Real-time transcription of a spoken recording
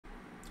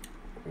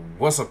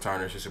What's up,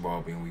 Tarnish? It's your boy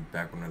being we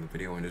back with another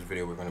video. In this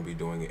video, we're going to be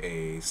doing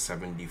a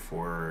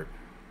 74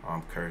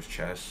 courage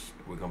chest.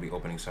 We're going to be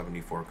opening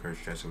 74 courage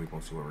chests, so we're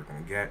going to see what we're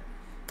going to get.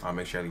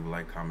 Make sure you leave a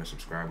like, comment,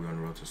 subscribe. We're on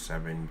the road to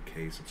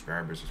 7K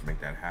subscribers. Let's make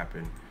that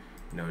happen.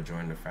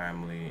 Join the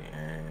family,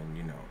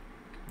 and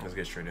let's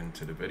get straight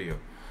into the video.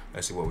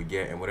 Let's see what we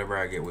get, and whatever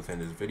I get within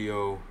this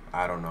video,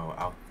 I don't know.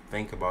 I'll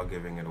think about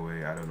giving it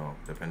away. I don't know,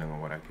 depending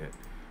on what I get.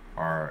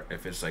 Or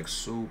if it's like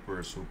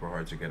super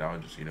hard to get, I'll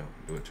just do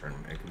a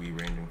tournament. It could be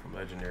ranging from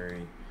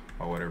legendary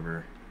or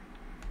whatever.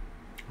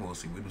 We'll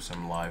see. We do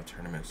some live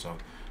tournaments, so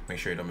make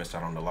sure you don't miss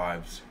out on the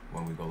lives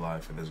when we go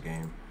live for this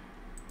game,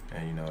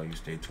 and you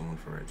stay tuned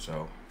for it.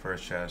 So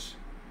first chest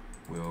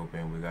we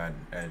open, we got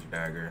edge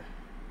dagger,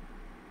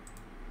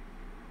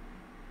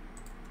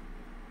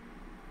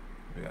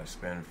 we got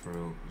spin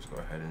fruit. Let's go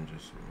ahead and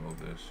just remove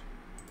this.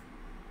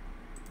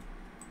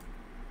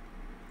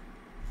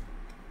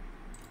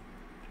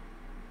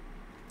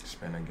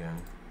 Spin again.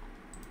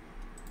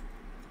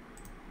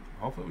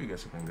 Hopefully we get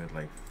something good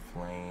like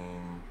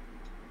flame.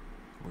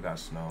 We got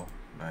snow.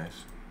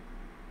 Nice.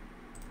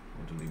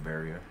 We'll delete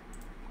barrier.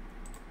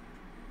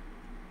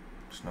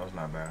 Snow's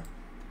not bad.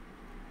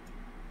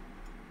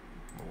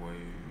 Wait.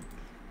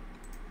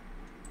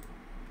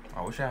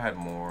 I wish I had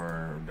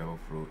more devil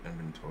fruit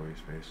inventory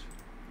space.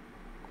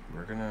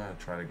 We're gonna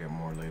try to get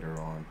more later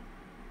on.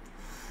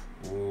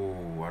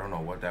 Ooh, I don't know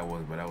what that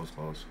was, but that was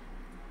close.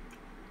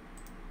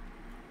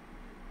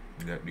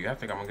 Do you guys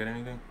think I'm gonna get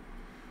anything?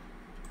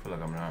 I feel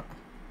like I'm not.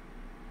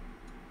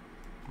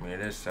 I mean,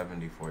 it is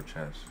 74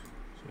 chests,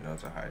 so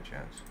it's a high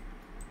chance.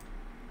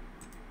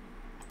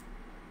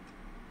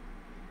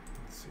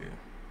 Let's see.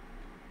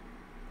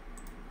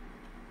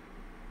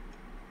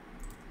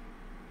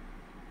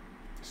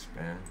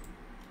 Spin.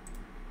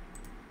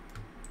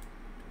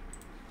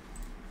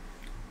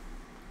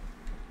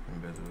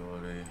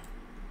 Invisibility.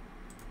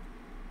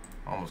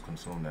 I almost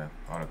consumed that.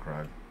 I would have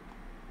cried.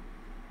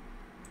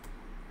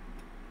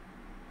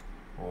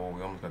 Oh,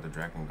 we almost got the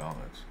Dragon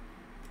Gauntlets.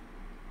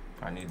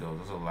 I need those.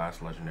 Those are the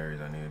last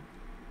legendaries I need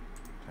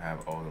to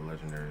have all the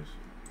legendaries.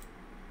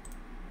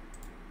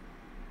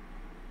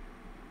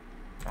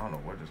 I don't know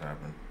what just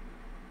happened.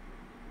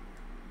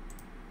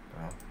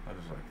 I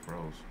just like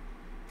froze.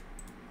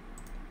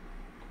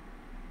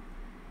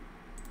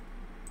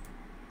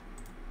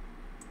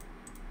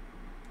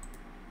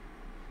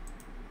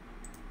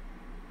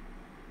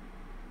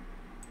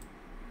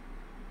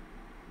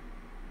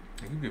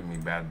 They keep giving me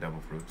bad devil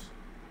fruits.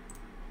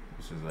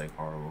 This is like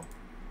horrible.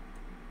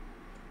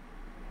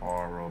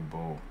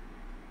 Horrible.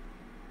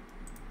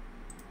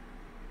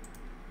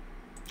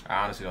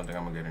 I honestly don't think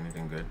I'm gonna get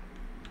anything good.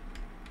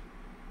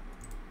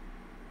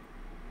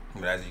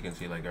 But as you can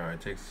see, like, alright,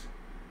 it takes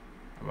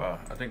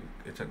about, I think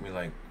it took me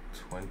like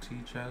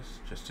 20 chests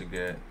just to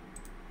get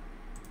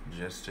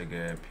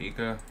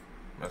Pika.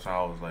 That's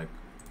how I was like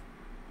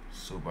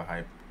super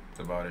hyped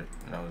about it.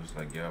 And I was just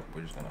like, yep,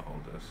 we're just gonna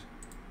hold this.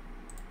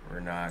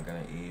 We're not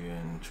gonna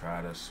even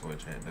try to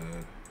switch it,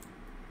 dude.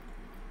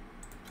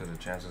 Because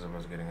the chances of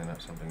us getting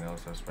something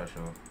else that's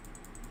special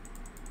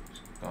is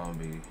gonna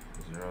be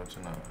 0 to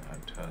none, I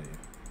tell you.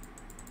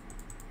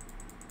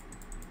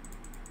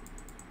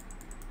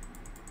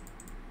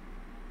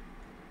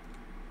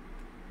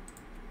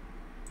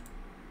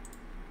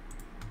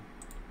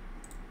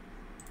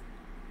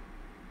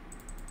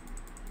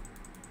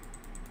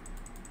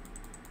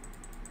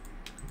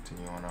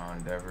 Continue on our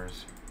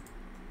endeavors.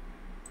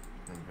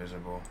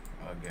 Invisible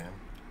again.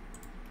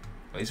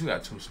 At least we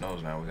got 2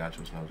 snows now. We got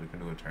 2 snows. We can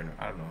do a tournament.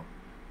 I don't know.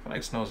 I feel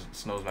like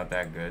snow's not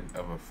that good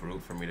of a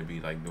fruit for me to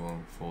be like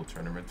doing full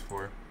tournaments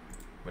for.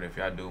 But if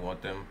y'all do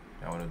want them,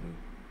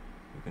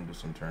 we can do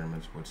some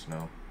tournaments with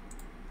snow.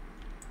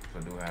 So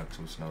I do have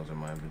 2 snows in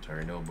my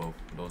inventory.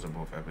 Those are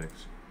both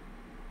epics.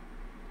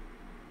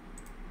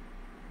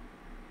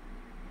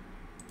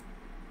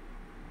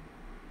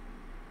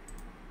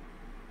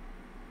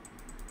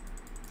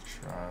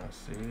 Trying to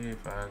see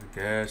if I can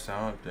get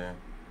something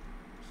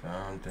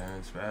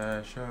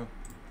special.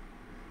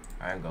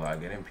 I ain't gonna lie,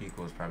 getting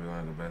Pico is probably one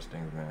of the best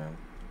things, man.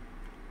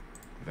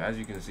 As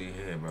you can see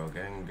here, bro,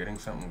 getting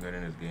something good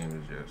in this game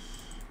is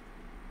just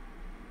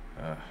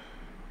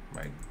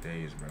my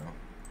days, bro.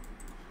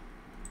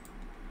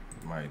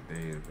 My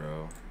days,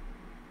 bro.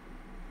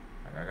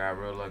 Like, I got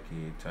real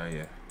lucky, I tell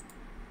ya.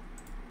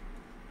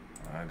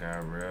 I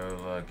got real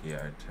lucky,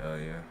 I tell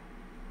ya.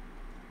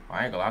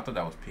 I ain't gonna lie, I thought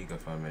that was Pika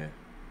for a minute.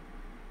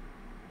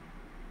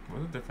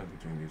 What's the difference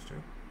between these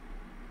two?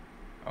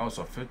 Oh,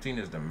 so 15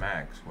 is the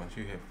max. Once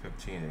you hit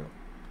 15,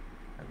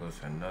 that goes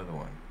to another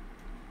one.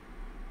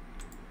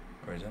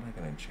 Or is that like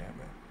an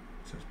enchantment?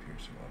 It says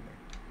piercing on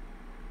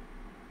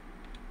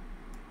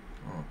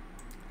there.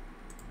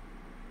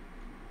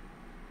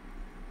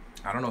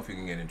 I don't know if you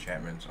can get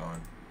enchantments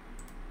on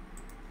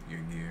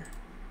your gear.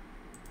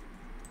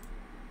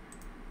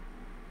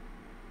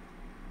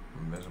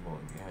 Invisible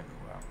again.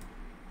 Wow.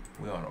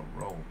 We on a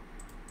roll.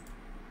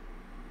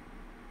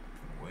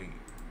 Wait.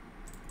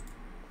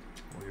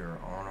 We are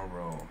on a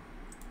roll.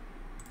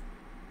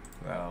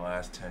 We got our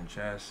last 10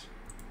 chests.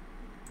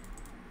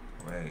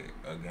 Wait,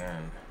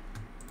 again.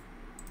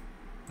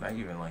 Not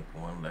even like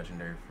one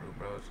legendary fruit,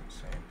 bro. It's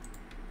insane.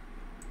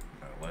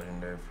 Not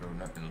legendary fruit,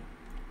 nothing.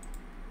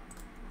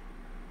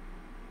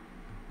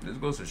 This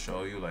goes to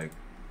show you, like,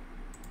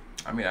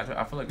 I mean,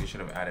 I feel like they should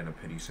have added a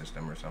pity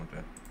system or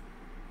something.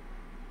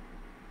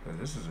 Because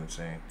this is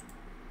insane.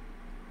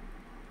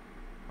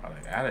 Or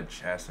like, add a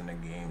chest in the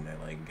game that,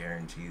 like,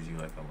 guarantees you,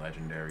 like, a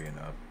legendary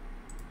enough.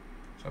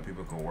 So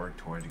people can work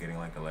towards getting,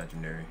 like, a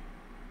legendary.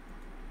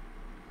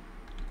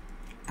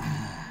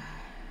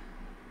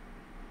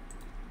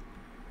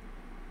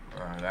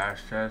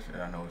 Last chest,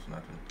 and I know it's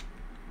nothing.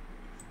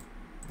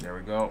 There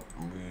we go.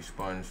 We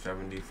spun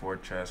 74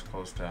 chests,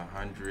 close to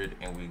 100,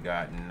 and we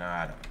got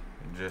nada.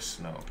 Just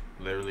snow.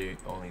 Literally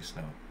only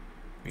snow.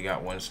 We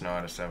got 1 snow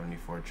out of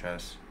 74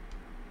 chests,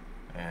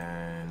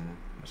 and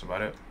that's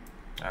about it.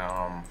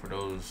 For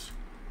those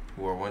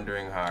who are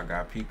wondering how I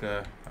got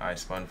Pika, I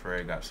spun for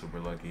it, got super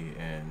lucky,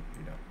 and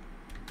you know,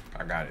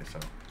 I got it. So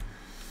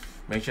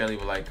make sure you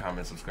leave a like,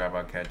 comment, subscribe.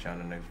 I'll catch you on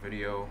the next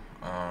video.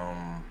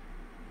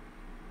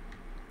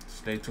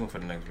 Stay tuned for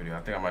the next video.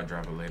 I think I might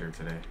drop it later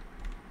today.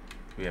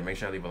 But yeah, make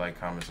sure you leave a like,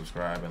 comment,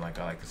 subscribe, and like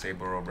I like to say,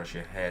 bro, brush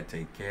your head,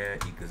 take care,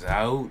 equals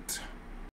out.